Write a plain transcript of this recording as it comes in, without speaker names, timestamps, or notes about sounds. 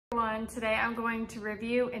everyone. Today I'm going to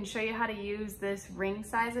review and show you how to use this ring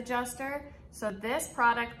size adjuster. So this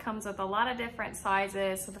product comes with a lot of different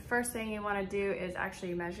sizes. So the first thing you want to do is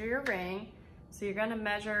actually measure your ring. So you're going to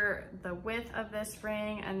measure the width of this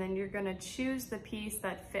ring and then you're going to choose the piece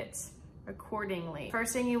that fits accordingly.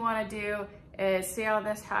 First thing you want to do is see how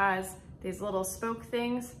this has these little spoke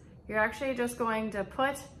things. You're actually just going to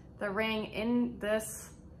put the ring in this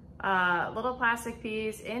little plastic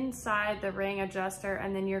piece inside the ring adjuster,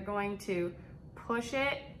 and then you're going to push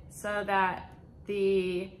it so that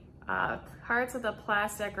the parts of the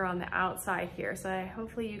plastic are on the outside here. So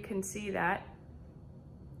hopefully you can see that.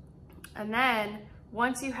 And then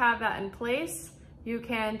once you have that in place, you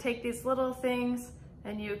can take these little things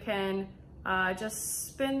and you can just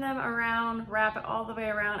spin them around, wrap it all the way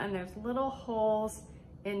around, and there's little holes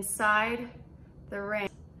inside the ring.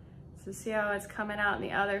 So see how it's coming out on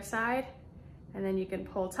the other side? And then you can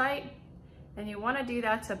pull tight. And you want to do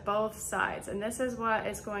that to both sides. And this is what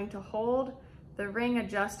is going to hold the ring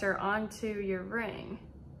adjuster onto your ring.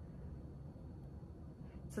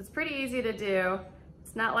 So it's pretty easy to do.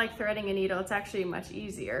 It's not like threading a needle, it's actually much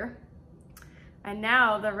easier. And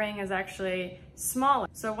now the ring is actually smaller.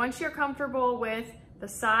 So once you're comfortable with the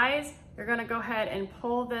size, you're gonna go ahead and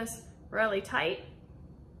pull this really tight.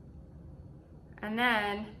 And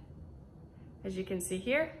then, as you can see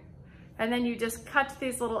here, and then you just cut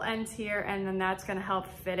these little ends here, and then that's gonna help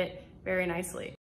fit it very nicely.